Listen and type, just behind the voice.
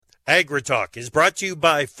AgriTalk is brought to you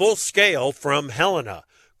by Full Scale from Helena.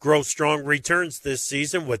 Grow strong returns this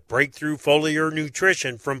season with breakthrough foliar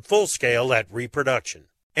nutrition from Full Scale at Reproduction.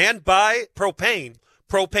 And by Propane.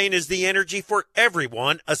 Propane is the energy for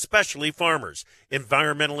everyone, especially farmers.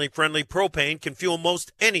 Environmentally friendly propane can fuel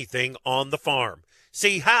most anything on the farm.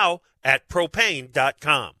 See how at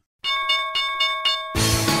propane.com.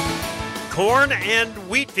 Corn and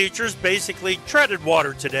wheat futures basically treaded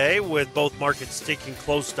water today, with both markets sticking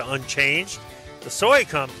close to unchanged. The soy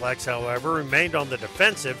complex, however, remained on the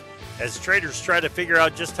defensive as traders try to figure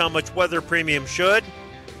out just how much weather premium should,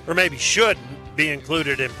 or maybe shouldn't, be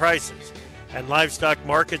included in prices. And livestock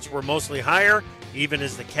markets were mostly higher, even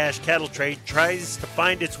as the cash cattle trade tries to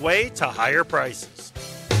find its way to higher prices.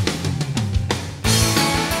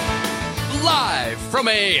 Live from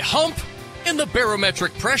a hump in the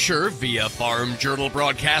barometric pressure via Farm Journal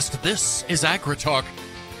broadcast, this is AgriTalk.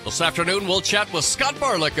 This afternoon, we'll chat with Scott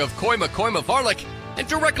Varlick of Koima Varlick, and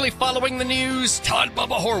directly following the news, Todd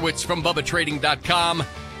Bubba Horwitz from BubbaTrading.com.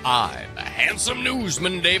 I'm the handsome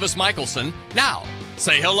newsman, Davis Michelson. Now,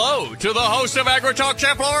 say hello to the host of AgriTalk,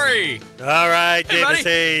 Jeff Lurie. All right, Hey, Davis, buddy.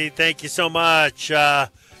 hey, thank you so much.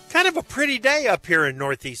 Kind of a pretty day up here in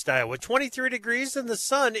Northeast Iowa. 23 degrees and the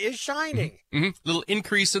sun is shining. Mm-hmm. Little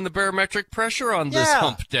increase in the barometric pressure on this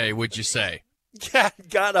hump day, would you say? Yeah,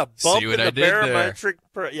 got a bump See in what I the did there? barometric.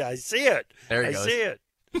 Yeah, I see it. There it I goes. see it.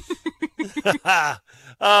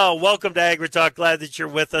 Oh, welcome to AgriTalk. Glad that you're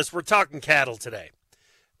with us. We're talking cattle today.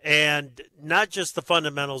 And not just the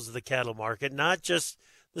fundamentals of the cattle market, not just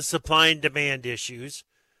the supply and demand issues,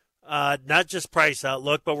 not just price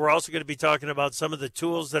outlook, but we're also going to be talking about some of the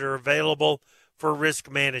tools that are available for risk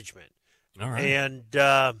management. All right. And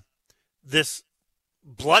this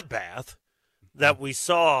bloodbath that we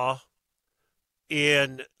saw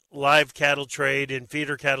in live cattle trade and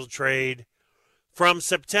feeder cattle trade from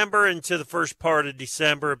September into the first part of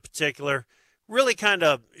December in particular really kind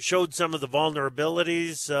of showed some of the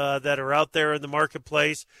vulnerabilities that are out there in the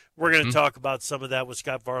marketplace. We're going to talk about some of that with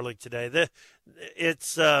Scott Varlick today.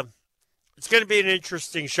 It's going to be an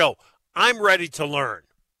interesting show. I'm ready to learn.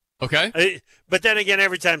 Okay. But then again,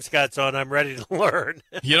 every time Scott's on, I'm ready to learn.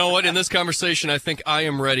 You know what? In this conversation, I think I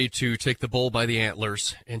am ready to take the bull by the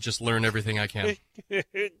antlers and just learn everything I can.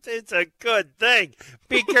 It's a good thing.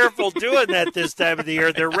 Be careful doing that this time of the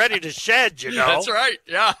year. They're ready to shed, you know. That's right.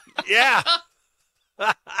 Yeah. Yeah.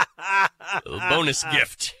 Bonus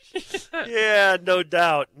gift. Yeah, no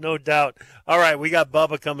doubt. No doubt. All right, we got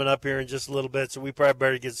Bubba coming up here in just a little bit, so we probably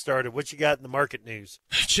better get started. What you got in the market news?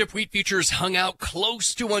 Chip wheat futures hung out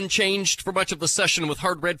close to unchanged for much of the session, with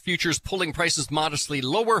hard red futures pulling prices modestly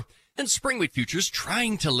lower and spring wheat futures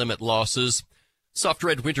trying to limit losses. Soft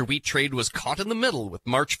red winter wheat trade was caught in the middle, with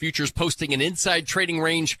March futures posting an inside trading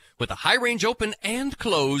range with a high range open and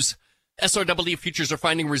close. SRW futures are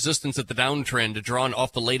finding resistance at the downtrend, drawn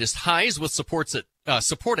off the latest highs, with support at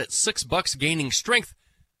 $6 gaining strength.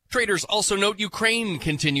 Traders also note Ukraine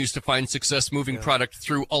continues to find success moving product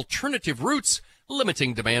through alternative routes,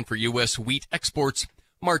 limiting demand for U.S. wheat exports.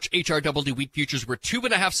 March HRW wheat futures were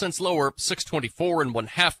 2.5 cents lower, 6.24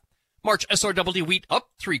 1/2. March SRW wheat up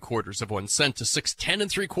 3/4 1 cent to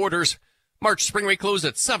 6.10 3/4. March spring rate closed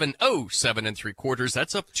at 7.07 3/4.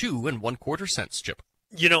 That's up 2 1/4 cents, Chip.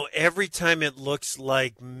 You know, every time it looks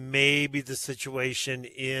like maybe the situation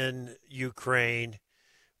in Ukraine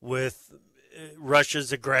with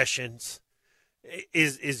Russia's aggressions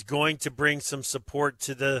is going to bring some support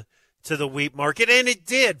to the wheat market, and it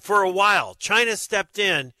did for a while. China stepped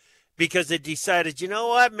in because it decided, you know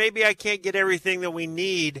what, maybe I can't get everything that we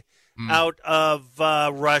need out of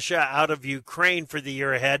Russia, out of Ukraine for the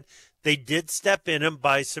year ahead. They did step in and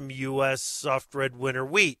buy some U.S. soft red winter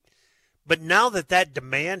wheat. But now that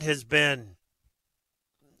demand has been,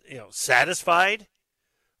 satisfied,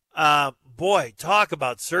 boy, talk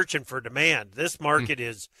about searching for demand. This market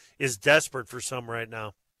is desperate for some right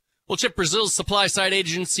now. Well, Chip, Brazil's supply-side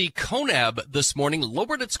agency CONAB this morning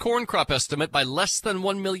lowered its corn crop estimate by less than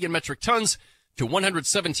 1 million metric tons to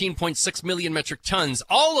 117.6 million metric tons.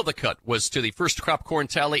 All of the cut was to the first crop corn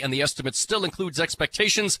tally, and the estimate still includes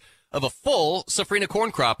expectations of a full safrinha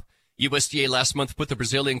corn crop. USDA last month put the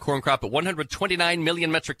Brazilian corn crop at 129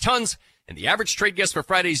 million metric tons, and the average trade guess for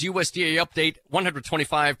Friday's USDA update,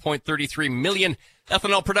 125.33 million.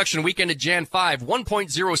 Ethanol production week ended Jan 5,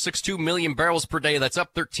 1.062 million barrels per day. That's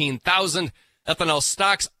up 13,000. Ethanol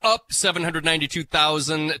stocks up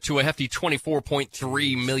 792,000 to a hefty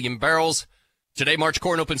 24.3 million barrels. Today, March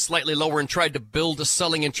corn opened slightly lower and tried to build a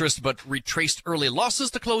selling interest, but retraced early losses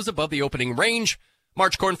to close above the opening range.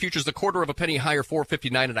 March corn futures a 1/4 of a penny higher,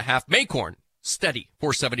 4.59 1/2. May corn steady,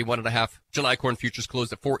 471.5. July corn futures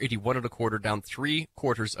closed at 481.25, down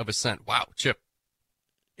 0.75 cents. Wow, Chip.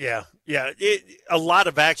 Yeah. A lot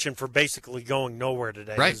of action for basically going nowhere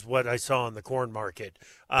today is what I saw in the corn market.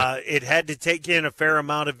 It had to take in a fair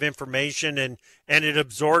amount of information, and it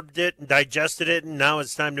absorbed it and digested it, and now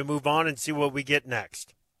it's time to move on and see what we get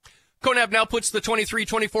next. CONAB now puts the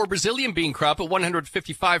 23-24 Brazilian bean crop at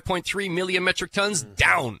 155.3 million metric tons,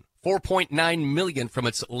 down 4.9 million from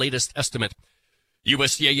its latest estimate.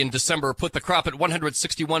 USDA in December put the crop at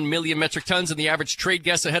 161 million metric tons, and the average trade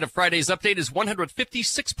guess ahead of Friday's update is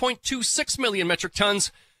 156.26 million metric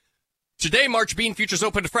tons. Today, March bean futures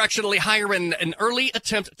opened fractionally higher, and an early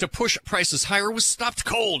attempt to push prices higher was stopped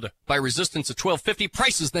cold by resistance at $12.50.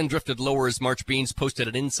 Prices then drifted lower as March beans posted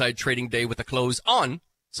an inside trading day with a close on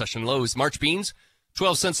session lows. March beans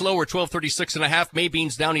 12 cents lower, 12.36.5. May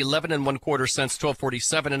beans down 11.25 cents,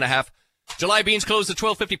 12.47.5. July beans closed at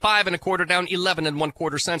 12.55 down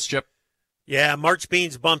 11.25 cents, Chip. Yeah, March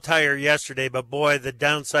beans bumped higher yesterday, but boy, the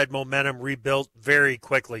downside momentum rebuilt very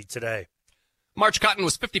quickly today. March cotton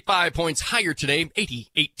was 55 points higher today,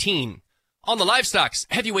 80.18. On the livestocks,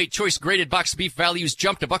 heavyweight choice graded box beef values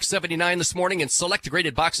jumped $1.79 this morning, and select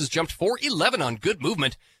graded boxes jumped $4.11 on good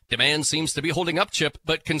movement. Demand seems to be holding up, Chip,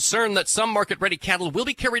 but concern that some market-ready cattle will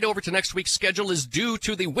be carried over to next week's schedule is due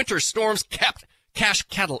to the winter storms capped cash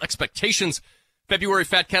cattle expectations. February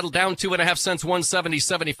fat cattle down 2.5 cents,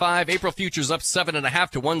 170.75. April futures up 7.5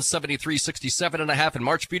 to 173.67.5, and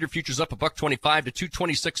March feeder futures up $1.25 to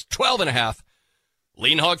 226.12.5.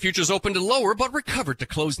 Lean hog futures opened lower, but recovered to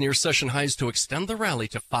close near session highs to extend the rally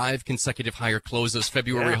to 5 consecutive higher closes.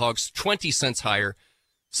 February hogs 20 cents higher,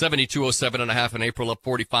 72.07.5, and April up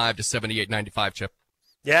 45 to 78.95. Chip.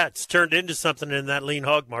 Yeah, it's turned into something in that lean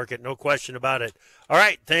hog market, no question about it. All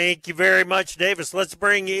right, thank you very much, Davis. Let's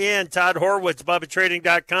bring you in Todd Horwitz,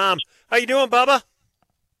 BubbaTrading.com. How you doing, Bubba?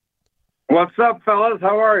 What's up, fellas?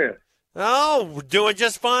 How are you? Oh, we're doing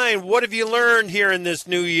just fine. What have you learned here in this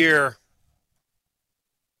new year?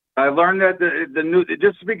 I learned that the new,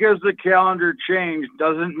 just because the calendar changed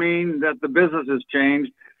doesn't mean that the business has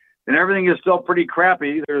changed, and everything is still pretty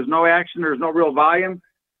crappy. There's no action. There's no real volume.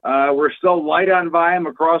 We're still light on volume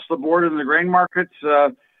across the board in the grain markets.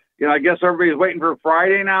 I guess everybody's waiting for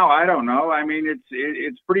Friday now. I don't know. I mean,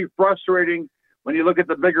 it's pretty frustrating when you look at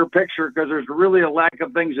the bigger picture, because there's really a lack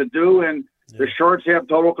of things to do, and the shorts have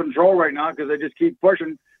total control right now because they just keep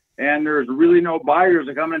pushing, and there's really no buyers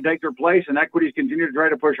to come in and take their place, and equities continue to try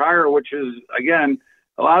to push higher, which is, again,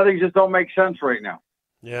 a lot of things just don't make sense right now.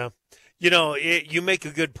 Yeah. You make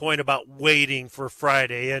a good point about waiting for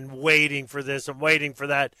Friday and waiting for this and waiting for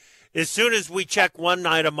that. As soon as we check one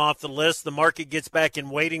item off the list, the market gets back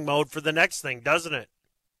in waiting mode for the next thing, doesn't it?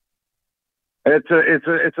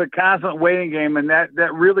 It's a constant waiting game, and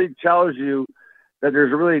that really tells you that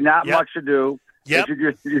there's really not much to do. Yep.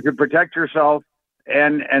 You can protect yourself,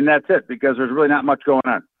 and that's it, because there's really not much going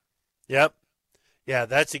on. Yep. Yeah,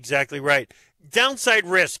 that's exactly right. Downside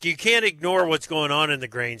risk. You can't ignore what's going on in the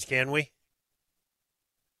grains, can we?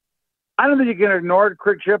 I don't think you can ignore it,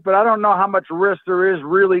 Quick Chip, but I don't know how much risk there is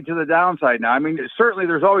really to the downside now. I mean, certainly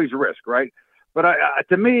there's always risk, right? But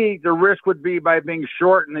to me, the risk would be by being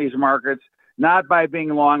short in these markets, not by being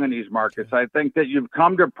long in these markets. I think that you've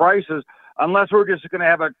come to prices, unless we're just going to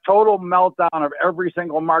have a total meltdown of every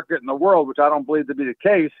single market in the world, which I don't believe to be the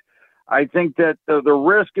case. I think that the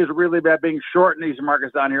risk is really about being short in these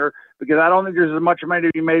markets down here, because I don't think there's as much money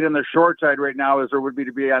to be made on the short side right now as there would be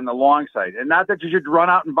to be on the long side. And not that you should run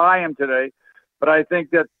out and buy them today, but I think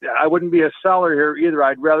that I wouldn't be a seller here either.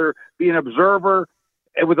 I'd rather be an observer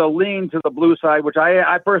with a lean to the blue side, which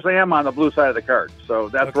I personally am on the blue side of the card. So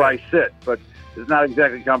that's where I sit, but it's not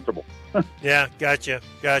exactly comfortable. Yeah, gotcha.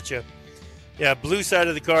 Yeah, blue side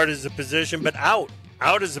of the card is a position, but out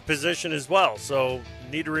is a position as well. So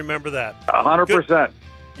need to remember that. 100%.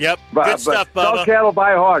 Yep. Good stuff, Bubba. Sell cattle,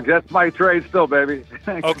 buy hogs. That's my trade still, baby.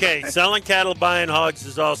 Okay, selling cattle, buying hogs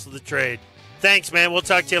is also the trade. Thanks, man. We'll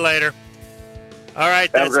talk to you later. All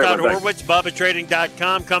right, that's Todd Horwitz,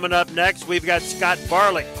 BubbaTrading.com. Coming up next, we've got Scott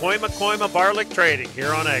Barlick, Koima Barlick Trading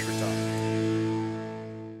here on AgriTalk.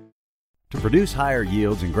 To produce higher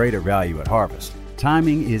yields and greater value at harvest,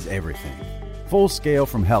 timing is everything. Full Scale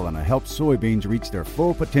from Helena helps soybeans reach their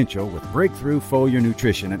full potential with breakthrough foliar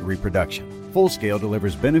nutrition and reproduction. Full Scale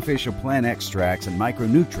delivers beneficial plant extracts and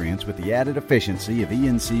micronutrients with the added efficiency of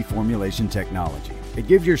ENC formulation technology. It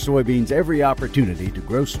gives your soybeans every opportunity to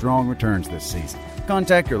grow strong returns this season.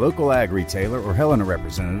 Contact your local ag retailer or Helena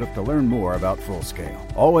representative to learn more about Full Scale.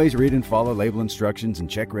 Always read and follow label instructions and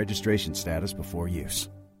check registration status before use.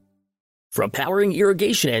 From powering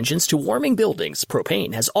irrigation engines to warming buildings,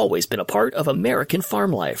 propane has always been a part of American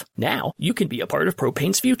farm life. Now, you can be a part of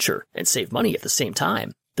propane's future and save money at the same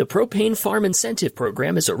time. The Propane Farm Incentive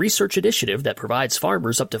Program is a research initiative that provides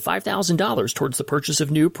farmers up to $5,000 towards the purchase of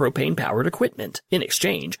new propane-powered equipment. In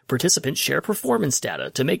exchange, participants share performance data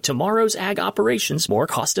to make tomorrow's ag operations more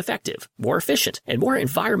cost-effective, more efficient, and more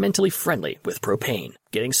environmentally friendly with propane.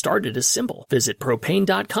 Getting started is simple. Visit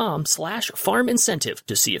propane.com/farm incentive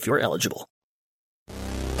to see if you're eligible.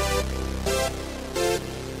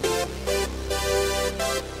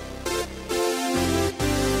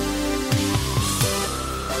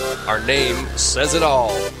 Our name says it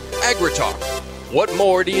all. AgriTalk. What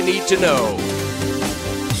more do you need to know?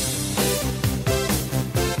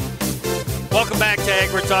 Welcome back to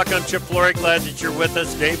AgriTalk. I'm Chip Flory. Glad that you're with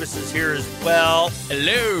us. Davis is here as well.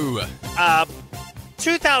 Hello.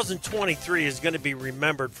 2023 is going to be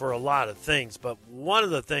remembered for a lot of things, but one of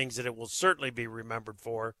the things that it will certainly be remembered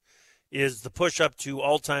for is the push up to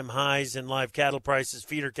all-time highs in live cattle prices,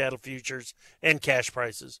 feeder cattle futures, and cash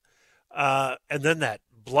prices. And then that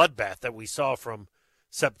bloodbath that we saw from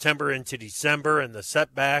September into December and the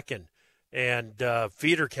setback and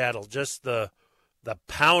feeder cattle, just the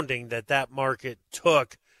pounding that market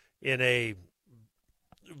took in a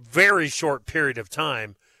very short period of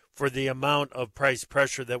time for the amount of price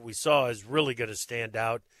pressure that we saw is really going to stand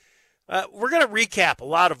out. We're going to recap a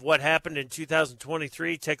lot of what happened in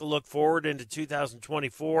 2023, take a look forward into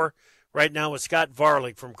 2024. Right now with Scott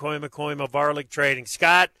Varlick from Koima Varlick Trading.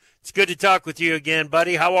 Scott, it's good to talk with you again,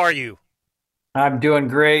 buddy. How are you? I'm doing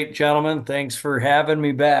great, gentlemen. Thanks for having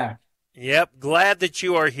me back. Yep, glad that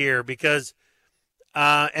you are here because,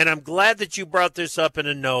 and I'm glad that you brought this up in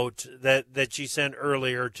a note that you sent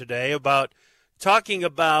earlier today about talking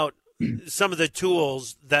about some of the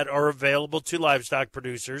tools that are available to livestock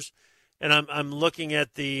producers, and I'm looking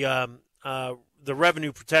at the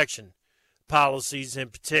revenue protection policies in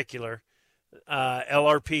particular,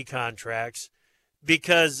 LRP contracts,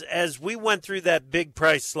 because as we went through that big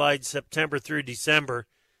price slide September through December,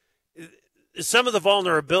 some of the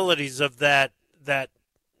vulnerabilities of that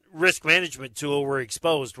risk management tool were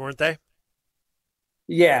exposed, weren't they?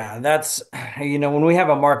 Yeah, that's, when we have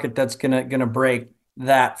a market that's gonna break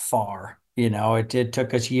that far, it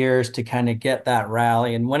took us years to kind of get that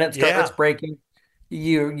rally. And when it starts breaking,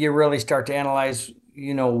 you really start to analyze,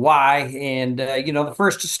 why. And, the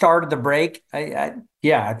first start of the break, I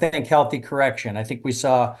think healthy correction. I think we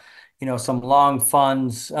saw, some long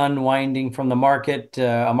funds unwinding from the market,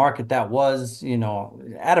 a market that was,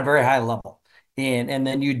 at a very high level. And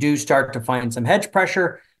then you do start to find some hedge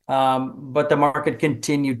pressure, but the market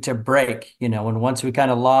continued to break, and once we kind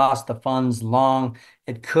of lost the funds long,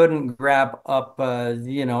 it couldn't grab up,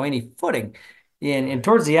 any footing. And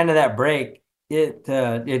towards the end of that break,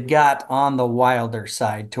 it got on the wilder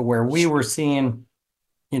side to where we were seeing,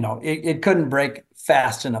 it couldn't break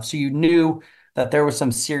fast enough. So you knew that there was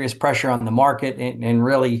some serious pressure on the market and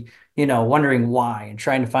really, wondering why and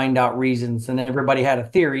trying to find out reasons. And everybody had a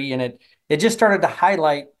theory, and it just started to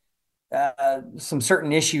highlight some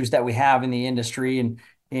certain issues that we have in the industry. And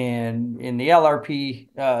in the LRP,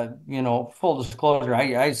 full disclosure,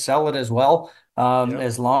 I sell it as well.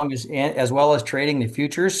 As well as trading the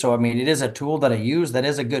futures. So, it is a tool that I use that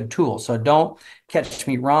is a good tool. So don't catch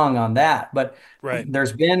me wrong on that. But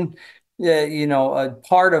there's been, a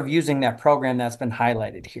part of using that program that's been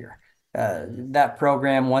highlighted here. That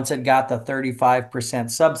program, once it got the 35%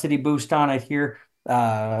 subsidy boost on it here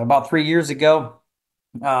about 3 years ago,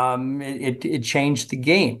 it changed the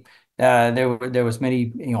game. There was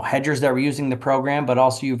many, hedgers that were using the program, but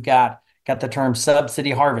also you've got the term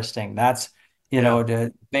subsidy harvesting. That's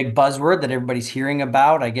the big buzzword that everybody's hearing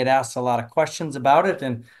about. I get asked a lot of questions about it,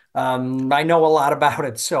 and I know a lot about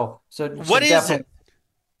it. So what is it?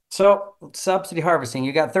 So subsidy harvesting,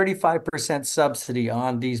 you got 35% subsidy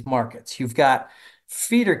on these markets. You've got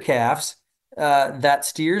feeder calves, that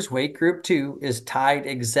steers weight group 2 is tied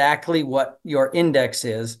exactly what your index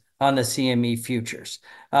is on the CME futures.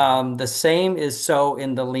 The same is so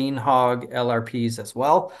in the lean hog LRPs as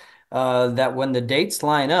well, that when the dates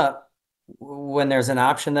line up, when there's an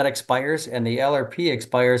option that expires and the LRP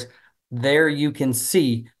expires, there you can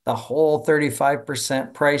see the whole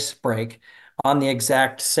 35% price break on the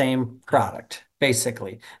exact same product,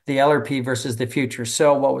 basically, the LRP versus the future.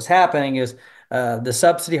 So what was happening is the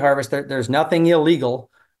subsidy harvest, there's nothing illegal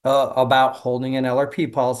about holding an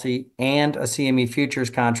LRP policy and a CME futures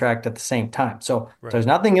contract at the same time. So there's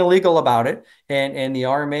nothing illegal about it. And the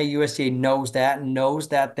RMA USDA knows that, and knows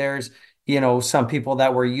that there's, some people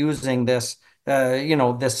that were using this,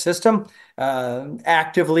 this system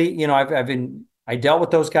actively. I've been I dealt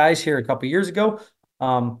with those guys here a couple of years ago.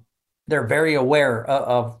 Um, they're very aware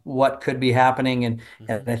of what could be happening. And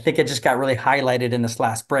I think it just got really highlighted in this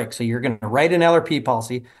last break. So you're going to write an LRP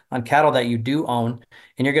policy on cattle that you do own,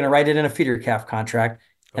 and you're going to write it in a feeder calf contract.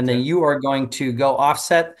 And then Okay. you are going to go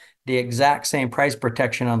offset the exact same price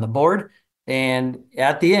protection on the board. And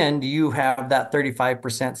at the end, you have that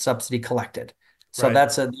 35% subsidy collected. So Right.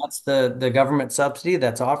 that's the government subsidy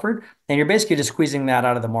that's offered, and you're basically just squeezing that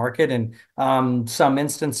out of the market. And some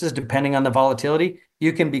instances, depending on the volatility,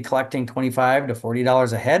 you can be collecting $25 to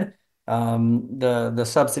 $40 a head. The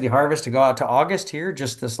subsidy harvest to go out to August here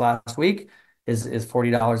just this last week is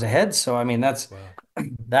 $40 a head. So I mean Wow.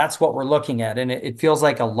 that's what we're looking at, and it feels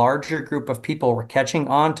like a larger group of people were catching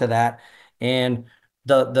on to that. And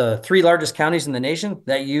the three largest counties in the nation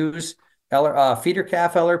that use feeder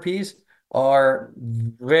calf LRPs are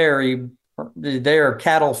very they are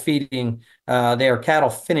cattle feeding they are cattle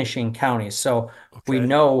finishing counties. So we Okay.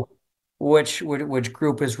 know which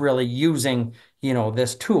group is really using,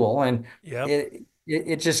 this tool, and Yep.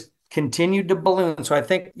 it just continued to balloon. So I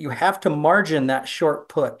think you have to margin that short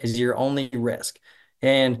put is your only risk.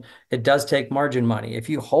 And it does take margin money. If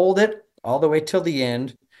you hold it all the way till the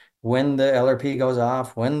end, when the LRP goes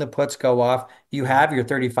off, when the puts go off, you Mhm. have your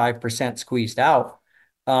 35% squeezed out.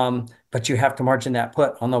 But you have to margin that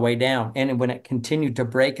put on the way down. And when it continued to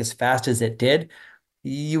break as fast as it did,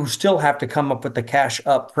 you still have to come up with the cash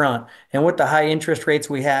up front. And with the high interest rates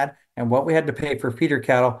we had and what we had to pay for feeder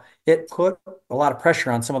cattle, it put a lot of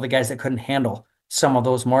pressure on some of the guys that couldn't handle some of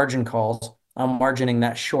those margin calls on margining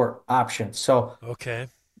that short option. So Okay.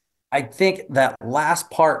 I think that last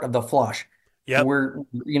part of the flush, Yep.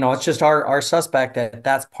 it's just our suspect that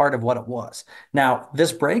that's part of what it was. Now,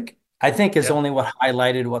 this break, I think, is Yep. only what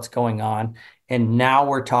highlighted what's going on. And now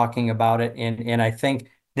we're talking about it. And I think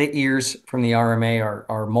the ears from the RMA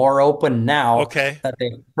are more open now Okay. that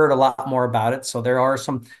they've heard a lot more about it. So there are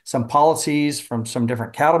some policies from some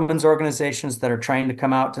different cattlemen's organizations that are trying to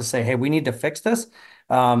come out to say, hey, we need to fix this.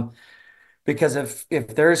 Um, because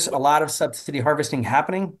if there's a lot of subsidy harvesting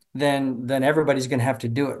happening, then everybody's going to have to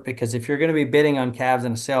do it. Because if you're going to be bidding on calves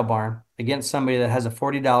in a sale barn against somebody that has a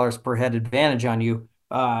 $40 per head advantage on you,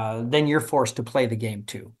 then you're forced to play the game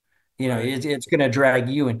too. Right. It's going to drag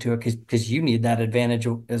you into it because you need that advantage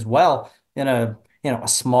as well in a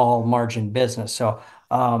small margin business. So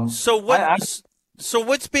So what? I So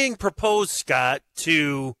what's being proposed, Scott,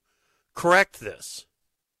 to correct this?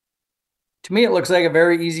 To me, it looks like a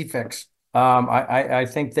very easy fix. I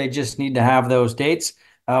think they just need to have those dates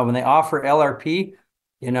when they offer LRP,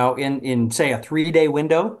 in say a 3-day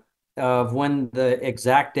window of when the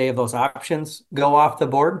exact day of those options go off the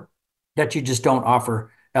board, that you just don't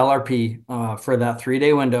offer LRP for that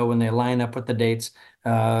 3-day window when they line up with the dates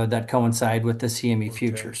that coincide with the CME Okay.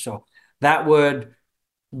 future. So that would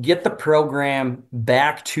get the program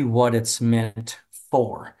back to what it's meant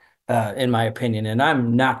for, in my opinion. And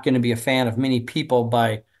I'm not going to be a fan of many people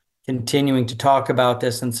by continuing to talk about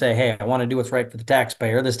this and say, hey, I want to do what's right for the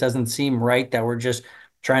taxpayer. This doesn't seem right that we're just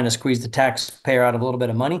trying to squeeze the taxpayer out of a little bit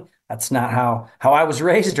of money. That's not how I was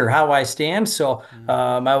raised or how I stand. So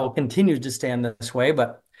I will continue to stand this way.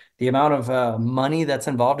 But the amount of money that's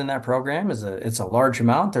involved in that program it's a large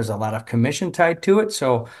amount. There's a lot of commission tied to it.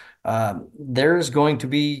 So there's going to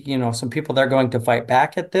be, some people that are going to fight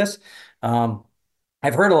back at this. Um,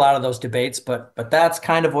 I've heard a lot of those debates, but that's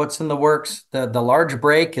kind of what's in the works. The large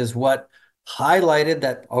break is what highlighted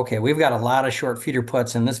that, okay, we've got a lot of short feeder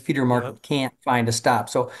puts and this feeder Yep. market can't find a stop.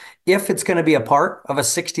 So if it's going to be a part of a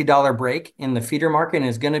 $60 break in the feeder market and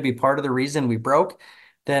is going to be part of the reason we broke,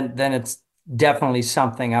 then it's definitely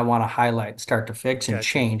something I want to highlight, start to fix and Gotcha.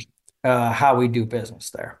 change how we do business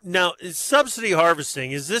there. Now, subsidy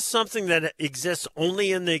harvesting, is this something that exists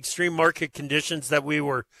only in the extreme market conditions that we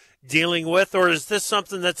were dealing with, or is this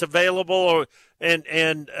something that's available or and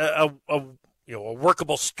a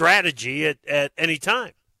workable strategy at any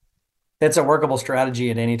time? It's a workable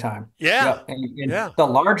strategy at any time. Yeah. Yep. And Yeah. the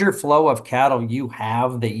larger flow of cattle you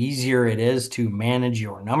have, the easier it is to manage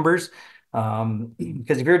your numbers.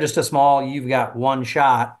 Because if you're just a small, you've got one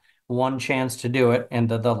shot, one chance to do it. And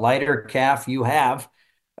the lighter calf you have,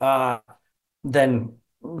 uh, then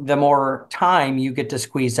the more time you get to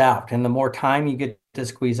squeeze out. And the more time you get to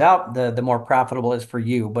squeeze out, the more profitable it is for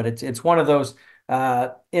you. But it's one of those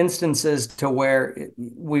instances to where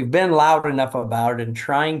we've been loud enough about it and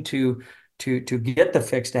trying to get the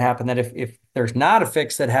fix to happen that if there's not a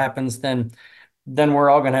fix that happens, then we're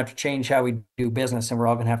all going to have to change how we do business and we're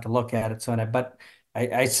all going to have to look at it. But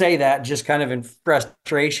I say that just kind of in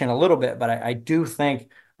frustration a little bit, but I do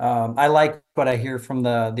think I like what I hear from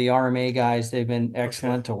the RMA guys. They've been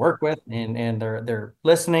excellent to work with, and they're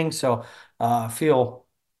listening. So feel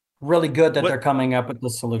really good that What they're coming up with the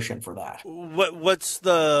solution for that. what's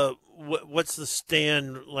the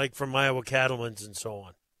stand like from Iowa cattlemen's and so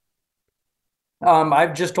on?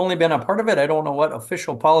 I've just only been a part of it. I don't know what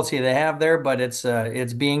official policy they have there, but it's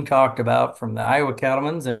being talked about from the Iowa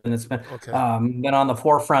Cattlemen's, and it's Okay. been on the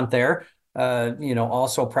forefront there.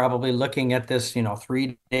 Also probably looking at this,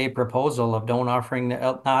 3-day proposal of don't offering the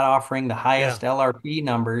not offering the Yeah. highest LRP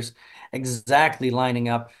numbers, exactly lining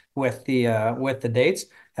up with the dates.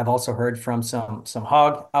 I've also heard from some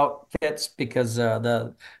hog outfits because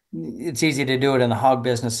it's easy to do it in the hog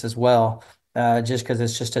business as well, just because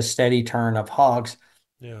it's just a steady turn of hogs.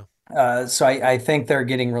 Yeah. So I think they're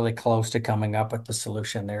getting really close to coming up with the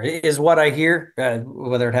solution there, is what I hear.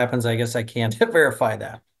 Whether it happens, I guess I can't verify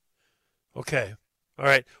that. Okay. All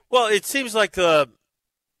right. Well, it seems like the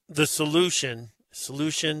solution,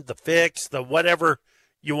 the fix, the whatever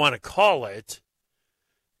you want to call it,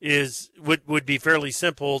 would be fairly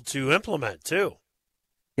simple to implement too.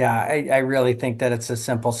 Yeah, I really think that it's a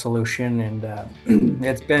simple solution, and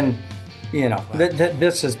it's been,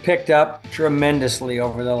 this has picked up tremendously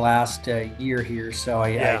over the last year here. So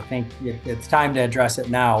I think it's time to address it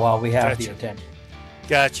now while we have the attention.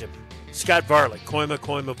 Gotcha. Scott Varlick,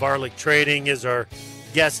 Koima Varlick Trading, is our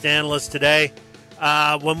guest analyst today.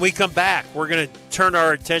 When we come back, we're going to turn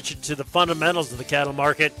our attention to the fundamentals of the cattle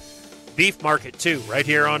market, beef market too, right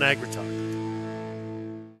here on AgriTalk.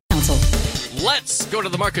 Let's go to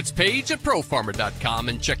the markets page at profarmer.com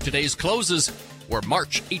and check today's closes, where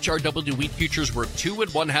March HRW wheat futures were 2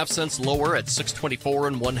 1/2 cents lower at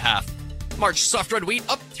 6.24 1/2. March soft red wheat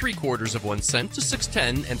up 3/4 of 1 cent to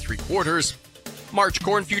 6.10 3/4. March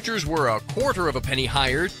corn futures were 1/4 of a penny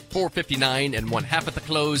higher, 4.59 1/2 at the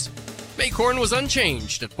close. May corn was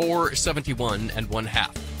unchanged at 4.71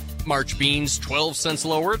 1/2. March beans 12 cents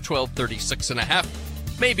lower, 12.36 1/2.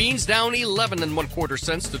 May beans down 11 1/4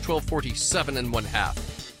 cents to 12.47 1/2.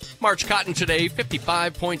 March cotton today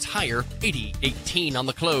 55 points higher, 80.18 on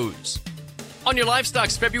the close. On your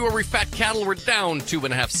livestocks, February fat cattle were down 2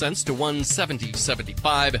 1/2 cents to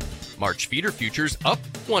 170.75. March feeder futures up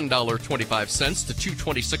 $1.25 to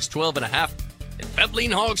 226.12 1/2. And fed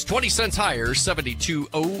lean hogs 20 cents higher,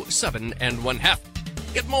 72.07 1/2.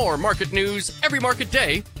 Get more market news every market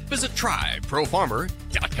day. Visit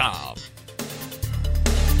tryprofarmer.com.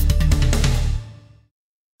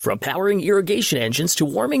 From powering irrigation engines to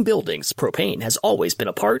warming buildings, propane has always been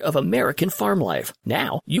a part of American farm life.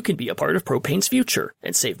 Now, you can be a part of propane's future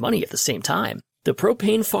and save money at the same time. The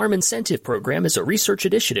Propane Farm Incentive Program is a research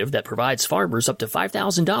initiative that provides farmers up to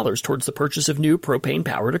 $5,000 towards the purchase of new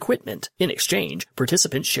propane-powered equipment. In exchange,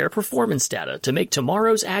 participants share performance data to make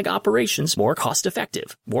tomorrow's ag operations more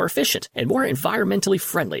cost-effective, more efficient, and more environmentally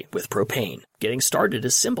friendly with propane. Getting started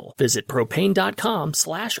is simple. Visit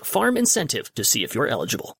propane.com/farm incentive to see if you're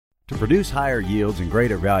eligible. To produce higher yields and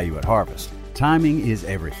greater value at harvest, timing is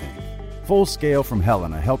everything. Full Scale from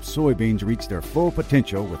Helena helps soybeans reach their full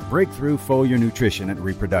potential with breakthrough foliar nutrition and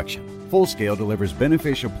reproduction. Full Scale delivers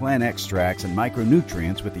beneficial plant extracts and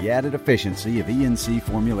micronutrients with the added efficiency of ENC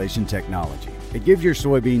formulation technology. It gives your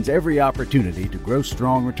soybeans every opportunity to grow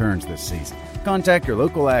strong returns this season. Contact your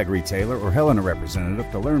local ag retailer or Helena representative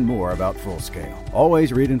to learn more about Full Scale.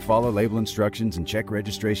 Always read and follow label instructions and check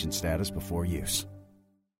registration status before use.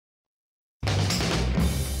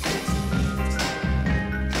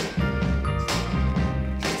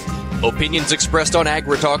 Opinions expressed on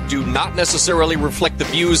AgriTalk do not necessarily reflect the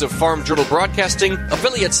views of Farm Journal Broadcasting,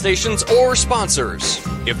 affiliate stations, or sponsors.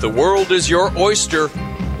 If the world is your oyster,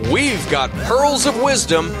 we've got pearls of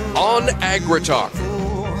wisdom on AgriTalk.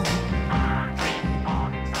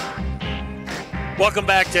 Welcome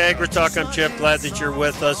back to AgriTalk. I'm Chip. Glad that you're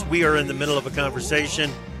with us. We are in the middle of a conversation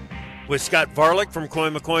with Scott Varlick from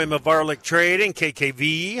Koima Varlick Trading,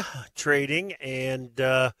 KKV Trading, and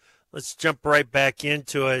let's jump right back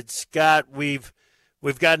into it. Scott, we've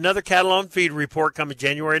got another cattle on feed report coming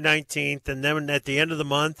January 19th, and then at the end of the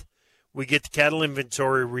month, we get the cattle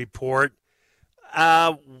inventory report.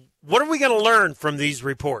 What are we going to learn from these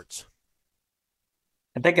reports?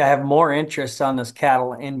 I think I have more interest on this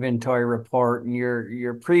cattle inventory report. And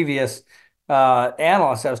your previous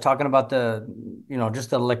analyst, I was talking about just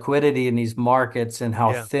the liquidity in these markets and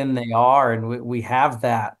how thin they are, and we have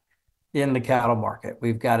that in the cattle market.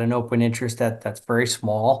 We've got an open interest that's very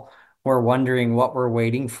small. We're wondering what we're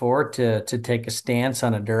waiting for to take a stance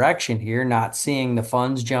on a direction here, not seeing the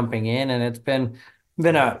funds jumping in, and it's been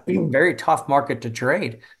a very tough market to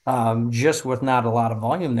trade, just with not a lot of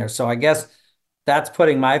volume there. So I guess that's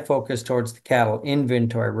putting my focus towards the cattle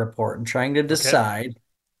inventory report and trying to Okay. decide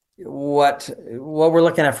what we're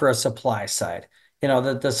looking at for a supply side.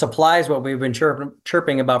 The supply is what we've been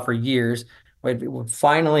chirping about for years. We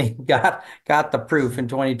finally got the proof in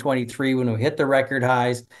 2023 when we hit the record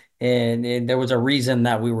highs, and there was a reason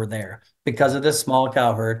that we were there because of the small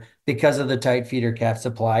cow herd, because of the tight feeder calf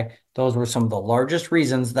supply. Those were some of the largest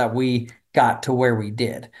reasons that we got to where we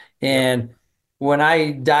did. Yep. And when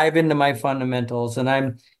I dive into my fundamentals and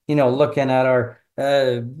I'm, looking at our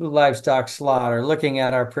livestock slaughter, looking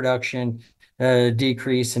at our production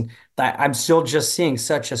decrease. And I'm still just seeing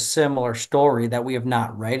such a similar story that we have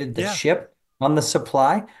not righted the Yeah. ship on the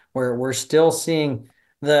supply, where we're still seeing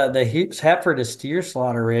the heifer to steer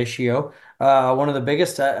slaughter ratio. One of the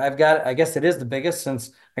biggest I've got, I guess it is the biggest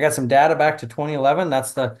since I got some data back to 2011.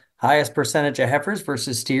 That's the highest percentage of heifers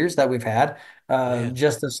versus steers that we've had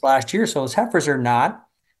just this last year. So those heifers are not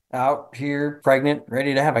out here pregnant,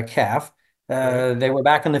 ready to have a calf. Right. They were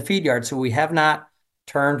back in the feed yard, so we have not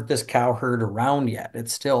turned this cow herd around yet.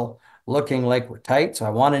 It's still looking like we're tight. So I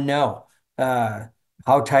want to know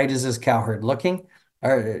how tight is this cow herd looking?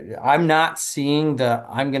 I'm not seeing the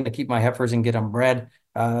I'm going to keep my heifers and get them bred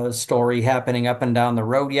story happening up and down the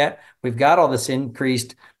road yet. We've got all this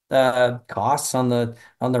increased costs on the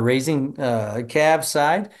raising calf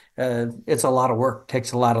side. It's a lot of work,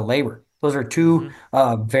 takes a lot of labor. Those are two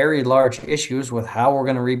very large issues with how we're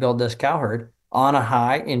going to rebuild this cow herd on a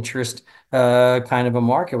high interest kind of a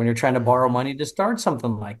market when you're trying to borrow money to start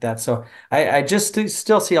something like that. So I just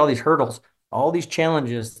still see all these hurdles, all these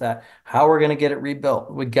challenges that how we're going to get it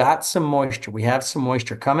rebuilt. We got some moisture. We have some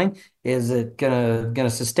moisture coming. Is it gonna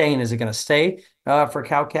sustain? Is it gonna stay for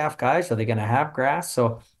cow calf guys? Are they gonna have grass?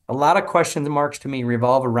 So a lot of questions marks to me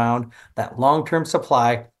revolve around that long-term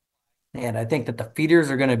supply. And I think that the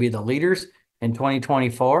feeders are going to be the leaders in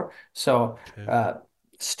 2024. So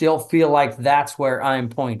still feel like that's where I'm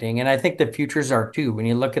pointing. And I think the futures are too. When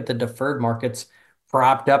you look at the deferred markets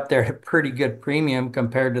propped up there at a pretty good premium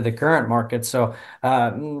compared to the current market. So I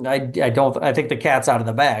think the cat's out of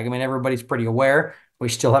the bag. I mean, everybody's pretty aware. We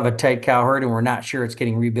still have a tight cow herd and we're not sure it's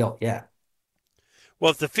getting rebuilt yet.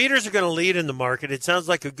 Well, if the feeders are going to lead in the market, it sounds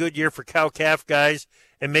like a good year for cow calf guys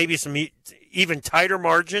and maybe some even tighter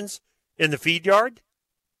margins in the feed yard.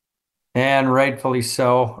 And rightfully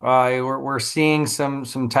so. We're seeing some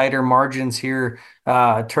tighter margins here,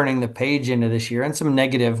 turning the page into this year, and some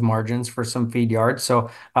negative margins for some feed yards.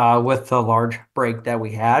 So with the large break that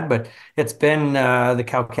we had, but it's been the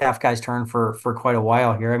cow calf guys' turn for quite a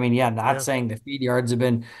while here. I mean, not saying the feed yards have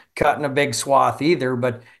been cutting a big swath either,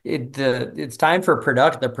 but it's time for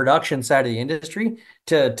the production side of the industry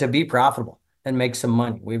to be profitable and make some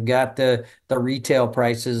money. We've got the retail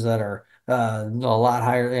prices that are a lot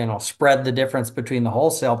higher, spread the difference between the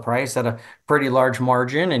wholesale price at a pretty large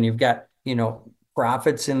margin. And you've got,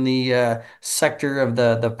 profits in the sector of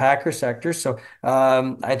the packer sector. So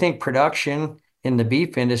I think production in the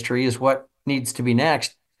beef industry is what needs to be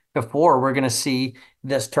next before we're going to see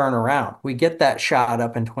this turnaround. We get that shot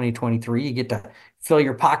up in 2023. You get to fill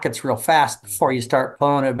your pockets real fast before you start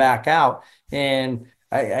pulling it back out. And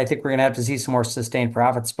I think we're going to have to see some more sustained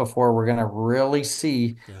profits before we're going to really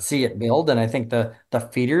see it build. And I think the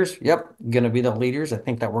feeders, going to be the leaders. I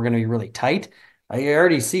think that we're going to be really tight. I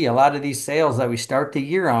already see a lot of these sales that we start the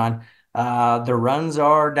year on. The runs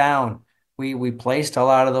are down. We placed a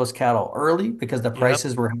lot of those cattle early because the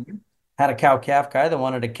prices were higher. Had a cow calf guy that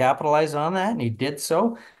wanted to capitalize on that, and he did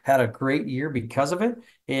so. Had a great year because of it.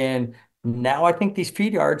 And now I think these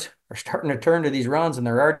feed yards are starting to turn to these runs, and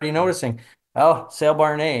they're already noticing. Oh, sale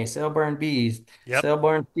barn A, sale barn B, sale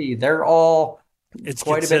barn C. They're all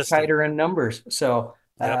quite consistent. A bit tighter in numbers. So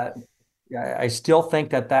I still think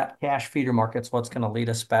that cash feeder market's what's going to lead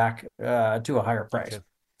us back to a higher price. Okay.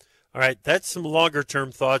 All right, that's some longer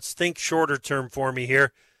term thoughts. Think shorter term for me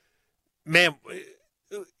here. Man,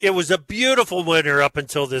 it was a beautiful winter up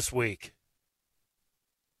until this week.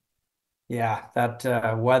 Yeah, that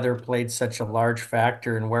weather played such a large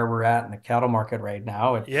factor in where we're at in the cattle market right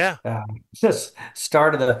now. Just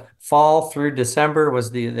start of the fall through December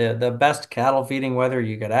was the best cattle feeding weather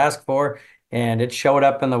you could ask for, and it showed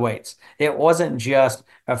up in the weights. It wasn't just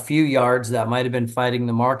a few yards that might have been fighting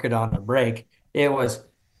the market on a break. It was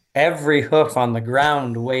every hoof on the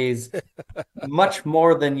ground weighs much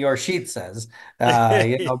more than your sheet says,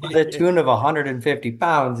 by the tune of 150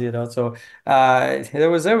 pounds, so there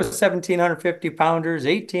was 1,750 pounders,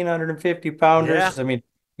 1,850 pounders. I mean,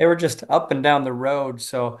 they were just up and down the road.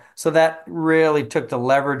 So that really took the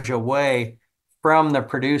leverage away from the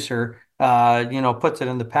producer puts it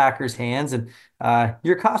in the Packers' hands, and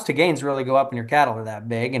your cost of gains really go up when your cattle are that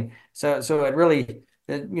big, and so it really.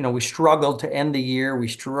 We struggled to end the year. We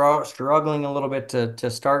struggling a little bit to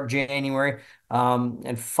start January,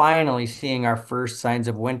 and finally seeing our first signs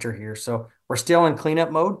of winter here. So we're still in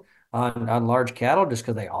cleanup mode on large cattle, just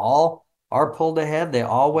because they all are pulled ahead. They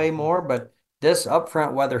all weigh more, but this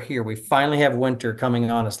upfront weather here, we finally have winter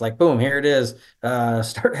coming on us. Like, boom, here it is.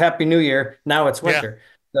 Start Happy New Year. Now it's Yeah. winter.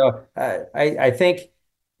 So I think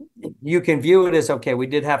you can view it as, okay, we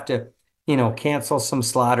did have to, cancel some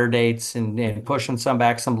slaughter dates and pushing some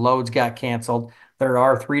back. Some loads got canceled. There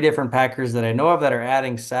are 3 different packers that I know of that are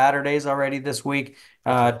adding Saturdays already this week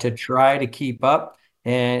to try to keep up.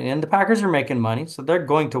 And the Packers are making money, so they're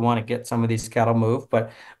going to want to get some of these cattle moved.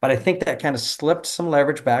 But I think that kind of slipped some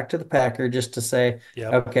leverage back to the Packer, just to say,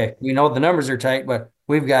 Yep. okay, we know the numbers are tight, but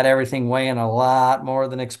we've got everything weighing a lot more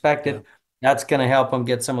than expected. Yep. That's going to help them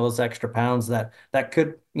get some of those extra pounds that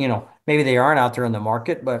could, maybe they aren't out there in the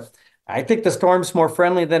market, but I think the storm's more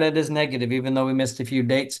friendly than it is negative, even though we missed a few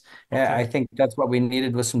dates. I think that's what we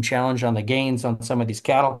needed, was some challenge on the gains on some of these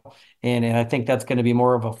cattle. And I think that's going to be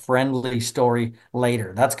more of a friendly story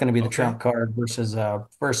later. That's going to be the trump card versus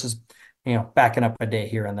backing up a day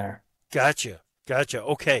here and there. Gotcha.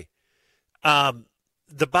 Okay.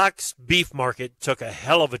 The box beef market took a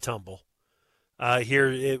hell of a tumble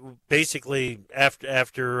here. Basically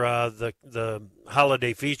after the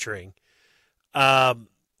holiday featuring,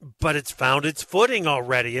 but it's found its footing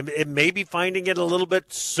already. It may be finding it a little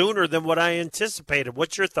bit sooner than what I anticipated.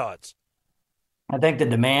 What's your thoughts? I think the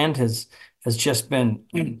demand has just been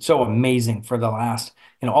so amazing for the last,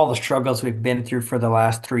 all the struggles we've been through for the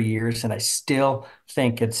last 3 years, and I still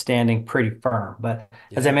think it's standing pretty firm. But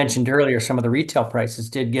as I mentioned earlier, some of the retail prices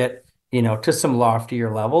did get, to some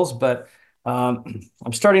loftier levels. But I'm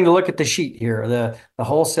starting to look at the sheet here, the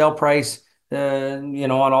wholesale price,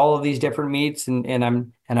 on all of these different meats, and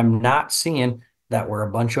I'm not seeing that we're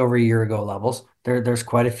a bunch over a year ago levels. There's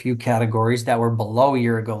quite a few categories that were below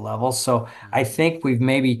year ago levels. So I think we've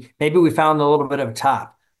maybe we found a little bit of a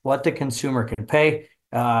top, what the consumer can pay,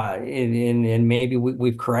 and maybe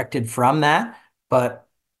we've corrected from that. But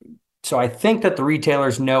so I think that the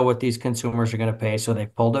retailers know what these consumers are going to pay, so they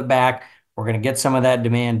pulled it back. We're going to get some of that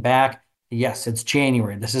demand back. Yes, it's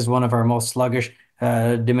January. This is one of our most sluggish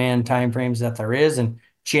demand timeframes that there is, and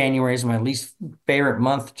January is my least favorite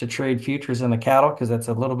month to trade futures in the cattle, because that's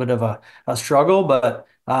a little bit of a struggle. But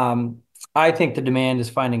I think the demand is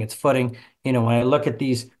finding its footing. When I look at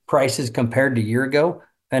these prices compared to a year ago,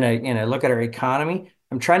 and I look at our economy,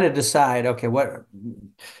 I'm trying to decide, okay, what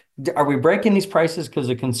are we breaking these prices because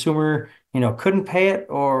the consumer, couldn't pay it,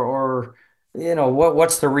 or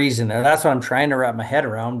what's the reason there? That's what I'm trying to wrap my head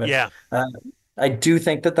around. But Yeah. I do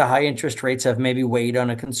think that the high interest rates have maybe weighed on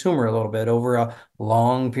a consumer a little bit over a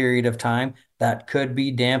long period of time. That could be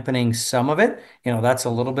dampening some of it. That's a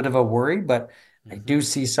little bit of a worry, but I do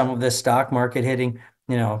see some of this stock market hitting,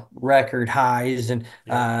 record highs, and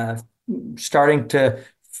starting to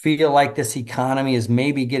feel like this economy is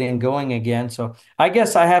maybe getting going again. So I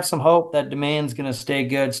guess I have some hope that demand's going to stay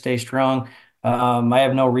good, stay strong. I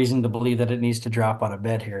have no reason to believe that it needs to drop out of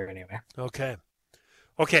bed here anyway.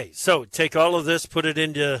 Okay, so take all of this, put it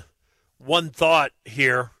into one thought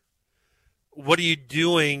here. What are you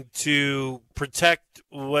doing to protect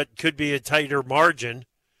what could be a tighter margin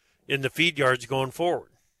in the feed yards going forward?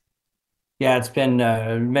 Yeah, it's been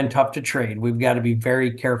tough to trade. We've got to be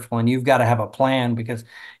very careful, and you've got to have a plan, because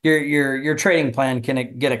your trading plan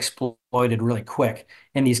can get exploited really quick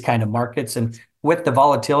in these kind of markets. And with the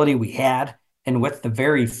volatility we had, and with the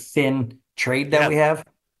very thin trade that we have,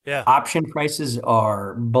 option prices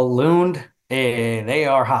are ballooned. They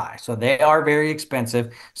are high, so they are very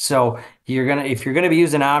expensive. So if you're gonna be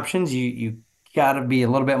using options, you got to be a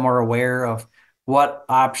little bit more aware of what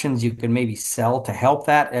options you can maybe sell to help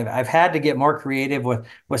that. I've had to get more creative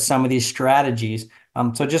with some of these strategies.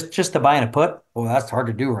 So just to buy in a put, well, that's hard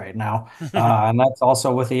to do right now. And that's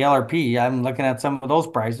also with the LRP. I'm looking at some of those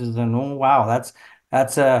prices, and oh wow, that's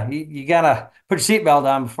you gotta put your seatbelt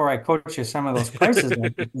on before I quote you some of those prices,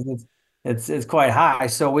 because it's quite high.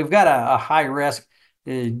 So we've got a high risk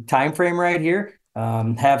time frame right here.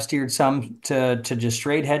 Have steered some to just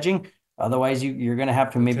trade hedging. Otherwise, you're going to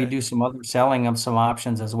have to maybe do some other selling of some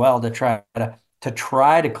options as well to try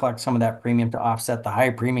to collect some of that premium to offset the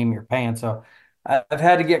high premium you're paying. So I've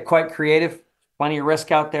had to get quite creative. Plenty of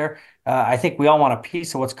risk out there. I think we all want a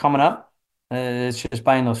piece of what's coming up. It's just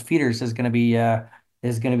buying those feeders is going to be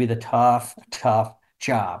the tough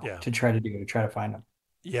job to try to find them.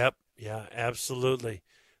 Yep. Yeah, absolutely.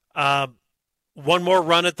 One more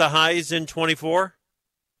run at the highs in 24?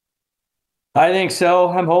 I think so.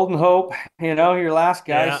 I'm holding hope. Your last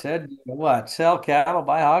guy Yeah. said, what, sell cattle,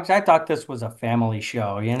 buy hogs? I thought this was a family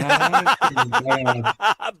show, Baba.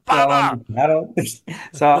 selling cattle.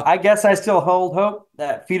 So I guess I still hold hope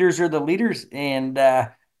that feeders are the leaders, and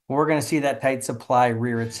we're going to see that tight supply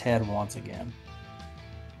rear its head once again.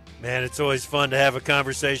 Man, it's always fun to have a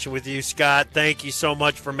conversation with you, Scott. Thank you so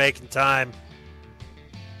much for making time.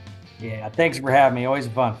 Yeah, thanks for having me. Always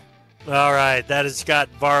fun. All right, that is Scott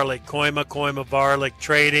Varlick, Koima Varlick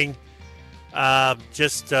Trading.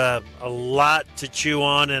 Just a lot to chew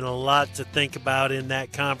on and a lot to think about in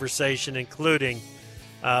that conversation, including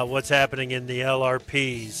what's happening in the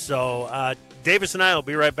LRPs. So Davis and I will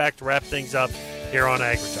be right back to wrap things up here on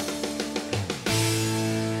AgriTalk.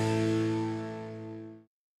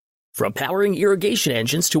 From powering irrigation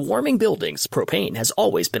engines to warming buildings, propane has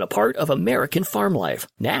always been a part of American farm life.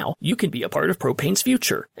 Now, you can be a part of propane's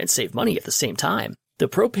future and save money at the same time. The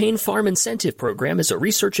Propane Farm Incentive Program is a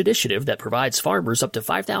research initiative that provides farmers up to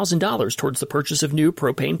 $5,000 towards the purchase of new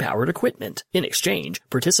propane-powered equipment. In exchange,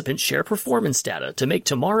 participants share performance data to make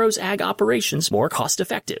tomorrow's ag operations more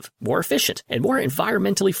cost-effective, more efficient, and more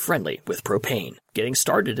environmentally friendly with propane. Getting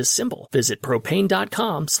started is simple. Visit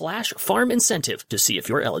propane.com/farm incentive to see if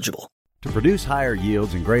you're eligible. To produce higher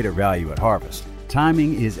yields and greater value at harvest,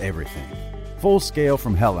 timing is everything. Full Scale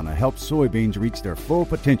from Helena helps soybeans reach their full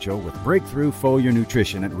potential with breakthrough foliar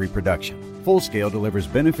nutrition and reproduction. Full Scale delivers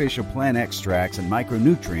beneficial plant extracts and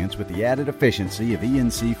micronutrients with the added efficiency of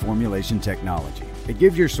ENC formulation technology. It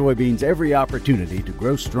gives your soybeans every opportunity to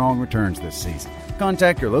grow strong returns this season.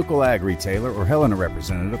 Contact your local ag retailer or Helena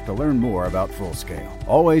representative to learn more about Full Scale.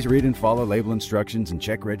 Always read and follow label instructions and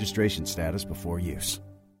check registration status before use.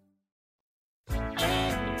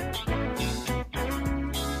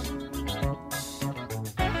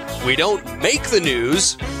 We don't make the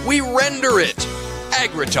news, we render it.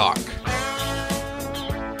 AgriTalk.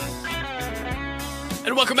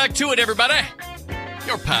 And welcome back to it, everybody.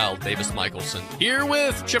 Your pal, Davis Michelson, here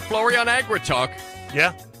with Chip Flory on AgriTalk.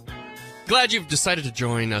 Yeah. Glad you've decided to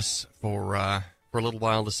join us for a little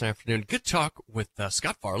while this afternoon. Good talk with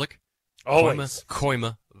Scott Varlick. Always.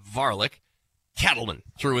 Koima Varlick, cattleman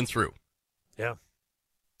through and through. Yeah.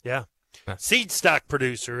 Yeah. Seed stock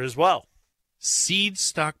producer as well. Seed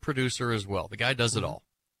stock producer as well. The guy does it all.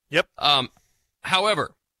 Yep.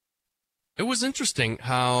 However, it was interesting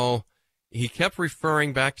how he kept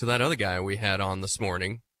referring back to that other guy we had on this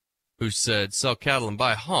morning who said, sell cattle and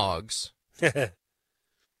buy hogs. There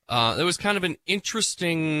was kind of an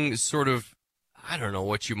interesting sort of, I don't know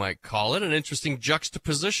what you might call it, an interesting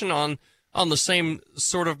juxtaposition on the same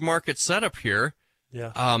sort of market setup here.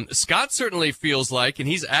 Yeah. Scott certainly feels like, and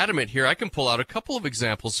he's adamant here, I can pull out a couple of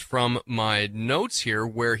examples from my notes here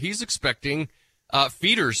where he's expecting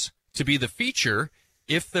feeders to be the feature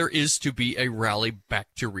if there is to be a rally back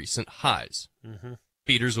to recent highs. Mm-hmm.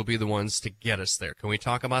 Feeders will be the ones to get us there. Can we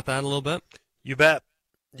talk about that a little bit? You bet.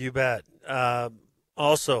 You bet.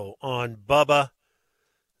 Also on Bubba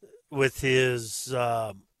with his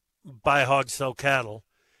buy hog, sell cattle,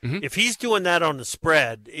 if he's doing that on the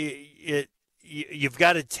spread, you've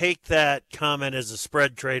got to take that comment as a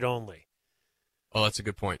spread trade only. Oh, that's a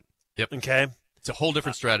good point. Yep. Okay. It's a whole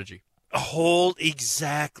different strategy.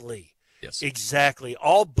 Exactly. Yes. Exactly.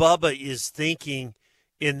 All Bubba is thinking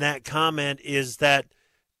in that comment is that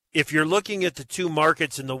if you're looking at the two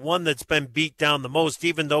markets and the one that's been beat down the most,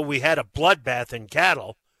 even though we had a bloodbath in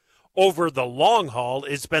cattle, over the long haul,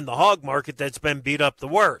 it's been the hog market that's been beat up the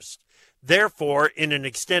worst. Therefore, in an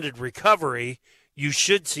extended recovery, you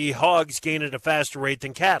should see hogs gain at a faster rate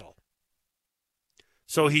than cattle.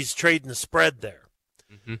 So he's trading the spread there.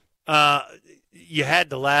 Mm-hmm. You had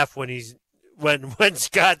to laugh when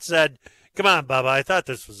Scott said, "Come on, Bubba, I thought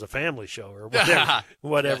this was a family show," or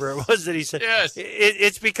whatever Yes. It was that he said. Yes.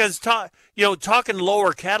 It's because talking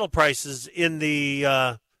lower cattle prices in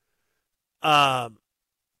the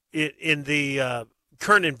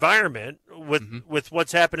current environment with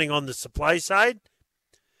what's happening on the supply side,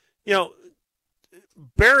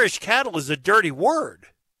 bearish cattle is a dirty word.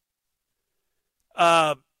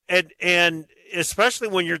 And especially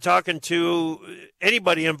when you're talking to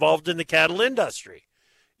anybody involved in the cattle industry.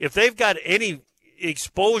 If they've got any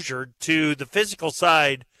exposure to the physical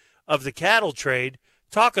side of the cattle trade,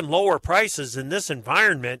 talking lower prices in this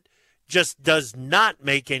environment just does not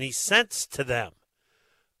make any sense to them.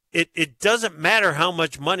 It doesn't matter how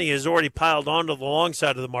much money is already piled onto the long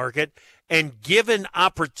side of the market, and given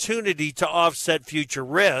opportunity to offset future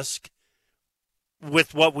risk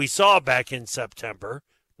with what we saw back in September,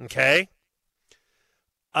 okay?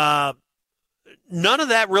 None of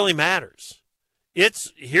that really matters.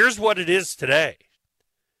 Here's what it is today.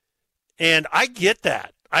 And I get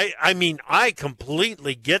that. I mean, I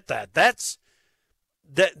completely get that. That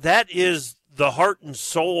is the heart and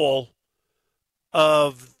soul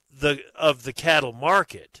of the cattle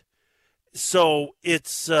market. So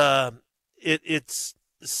it's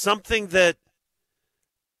something that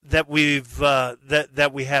we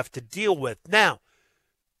have to deal with. Now,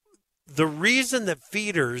 the reason that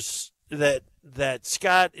feeders that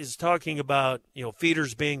Scott is talking about,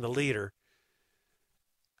 feeders being the leader,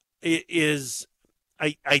 is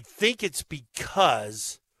I think it's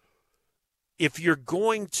because if you're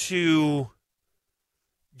going to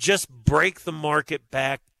just break the market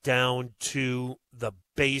back down to the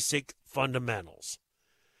basic fundamentals,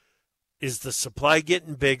 is the supply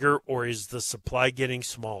getting bigger or is the supply getting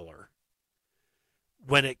smaller?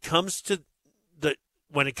 When it comes to the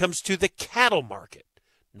cattle market,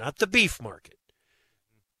 not the beef market,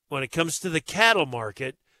 when it comes to the cattle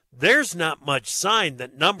market, there's not much sign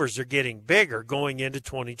that numbers are getting bigger going into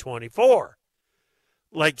 2024.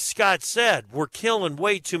 Like Scott said, we're killing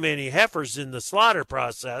way too many heifers in the slaughter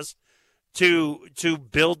process to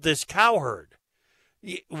build this cow herd.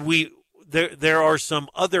 There are some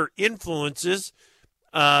other influences,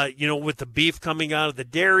 with the beef coming out of the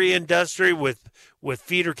dairy industry, with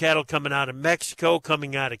feeder cattle coming out of Mexico,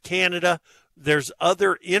 coming out of Canada. There's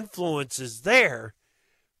other influences there,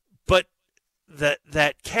 but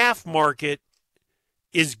that calf market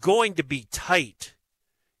is going to be tight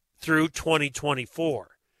through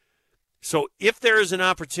 2024. So if there is an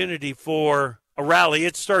opportunity for a rally,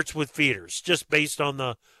 it starts with feeders, just based on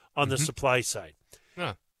the supply side.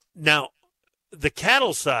 Yeah. Now, the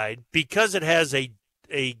cattle side, because it has a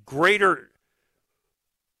greater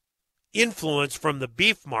influence from the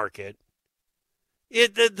beef market,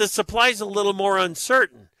 the supply's a little more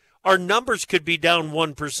uncertain. Our numbers could be down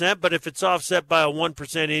 1%, but if it's offset by a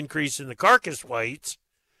 1% increase in the carcass weights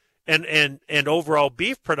and overall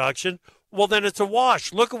beef production, well, then it's a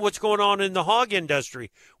wash. Look at what's going on in the hog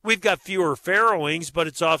industry. We've got fewer farrowings, but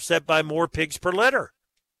it's offset by more pigs per litter.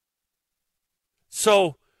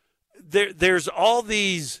 So there's all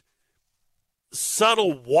these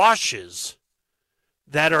subtle washes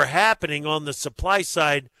that are happening on the supply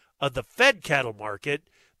side of the fed cattle market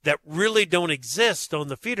that really don't exist on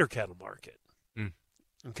the feeder cattle market.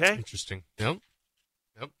 Okay? Interesting. Yep.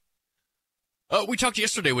 We talked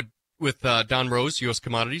yesterday with Don Rose, U.S.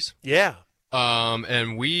 Commodities. Yeah.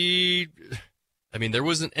 And there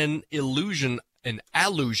was an allusion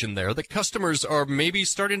there that customers are maybe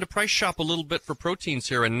starting to price shop a little bit for proteins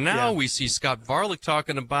here. And now we see Scott Varlick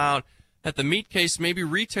talking about, at the meat case, maybe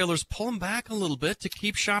retailers pulling back a little bit to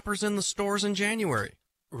keep shoppers in the stores in January.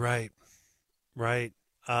 Right. We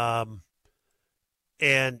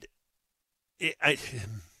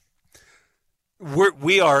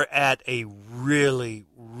are at a really,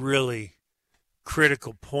 really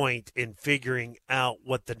critical point in figuring out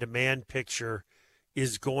what the demand picture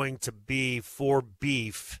is going to be for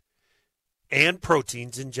beef and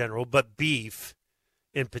proteins in general, but beef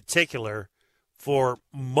in particular for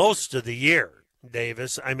most of the year,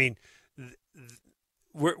 Davis. I mean,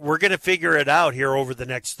 we're going to figure it out here over the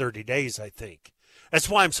next 30 days, I think. That's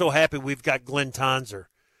why I'm so happy we've got Glenn Tonser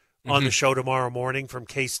on the show tomorrow morning from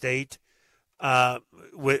K-State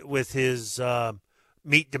with his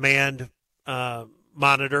meat demand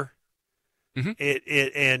monitor.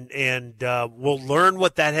 We'll learn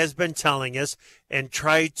what that has been telling us and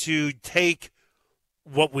try to take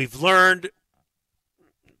what we've learned,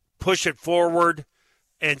 push it forward,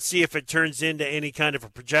 and see if it turns into any kind of a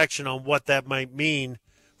projection on what that might mean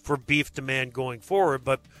for beef demand going forward.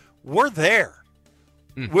 But we're there.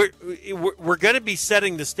 We're going to be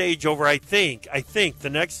setting the stage over, I think the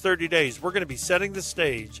next 30 days, we're going to be setting the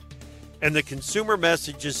stage, and the consumer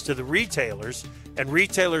messages to the retailers and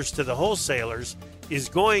retailers to the wholesalers is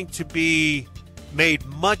going to be made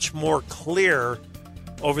much more clear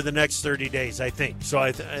over the next 30 days, I think. So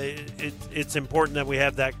it's important that we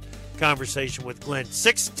have that conversation with Glenn.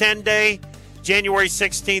 6-10 day, January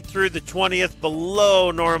 16th through the 20th,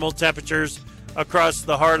 below normal temperatures across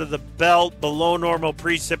the heart of the belt, below normal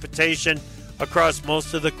precipitation across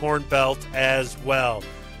most of the Corn Belt as well.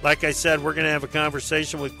 Like I said, we're going to have a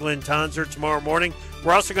conversation with Glenn Tonser tomorrow morning.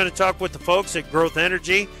 We're also going to talk with the folks at Growth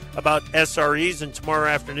Energy about SREs, and tomorrow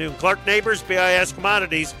afternoon, Clark Neighbors, BIS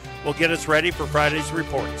Commodities, will get us ready for Friday's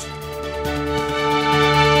reports.